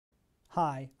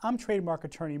Hi, I'm trademark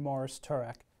attorney Morris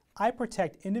Turek. I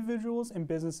protect individuals and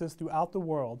businesses throughout the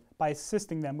world by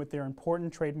assisting them with their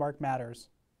important trademark matters.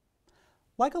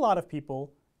 Like a lot of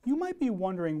people, you might be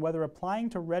wondering whether applying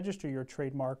to register your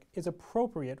trademark is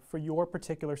appropriate for your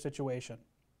particular situation.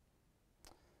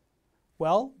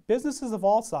 Well, businesses of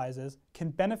all sizes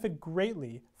can benefit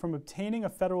greatly from obtaining a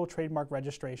federal trademark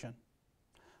registration.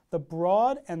 The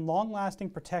broad and long-lasting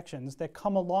protections that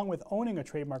come along with owning a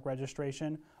trademark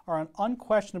registration are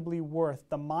unquestionably worth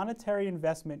the monetary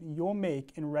investment you'll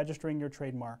make in registering your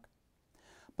trademark.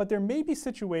 But there may be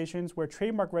situations where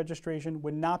trademark registration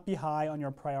would not be high on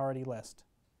your priority list.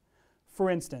 For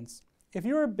instance, if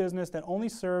you're a business that only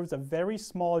serves a very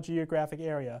small geographic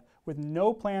area with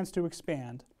no plans to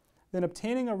expand, then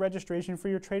obtaining a registration for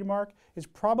your trademark is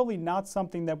probably not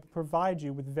something that will provide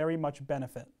you with very much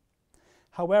benefit.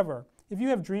 However, if you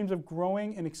have dreams of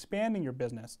growing and expanding your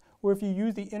business, or if you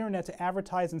use the internet to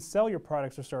advertise and sell your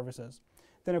products or services,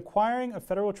 then acquiring a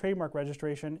federal trademark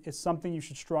registration is something you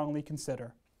should strongly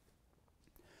consider.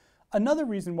 Another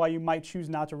reason why you might choose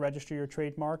not to register your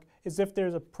trademark is if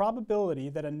there's a probability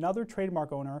that another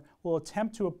trademark owner will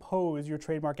attempt to oppose your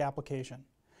trademark application.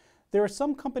 There are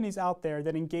some companies out there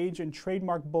that engage in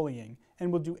trademark bullying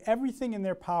and will do everything in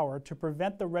their power to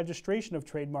prevent the registration of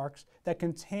trademarks that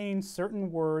contain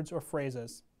certain words or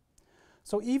phrases.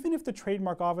 So even if the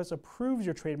trademark office approves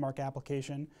your trademark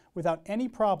application without any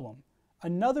problem,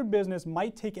 another business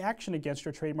might take action against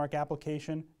your trademark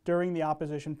application during the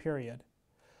opposition period.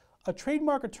 A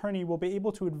trademark attorney will be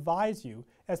able to advise you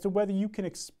as to whether you can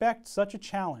expect such a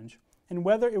challenge and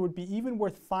whether it would be even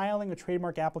worth filing a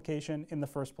trademark application in the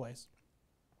first place.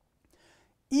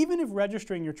 Even if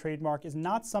registering your trademark is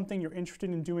not something you're interested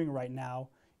in doing right now,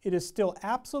 it is still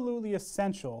absolutely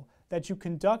essential that you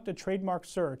conduct a trademark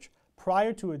search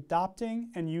prior to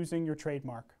adopting and using your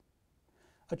trademark.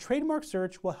 A trademark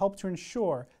search will help to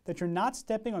ensure that you're not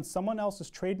stepping on someone else's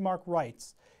trademark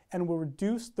rights and will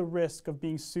reduce the risk of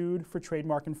being sued for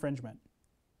trademark infringement.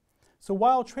 So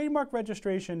while trademark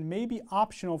registration may be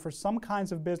optional for some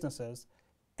kinds of businesses,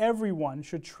 everyone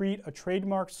should treat a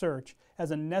trademark search as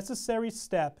a necessary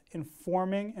step in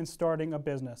forming and starting a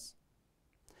business.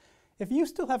 If you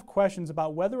still have questions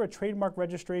about whether a trademark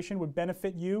registration would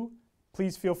benefit you,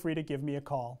 please feel free to give me a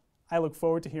call. I look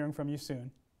forward to hearing from you soon.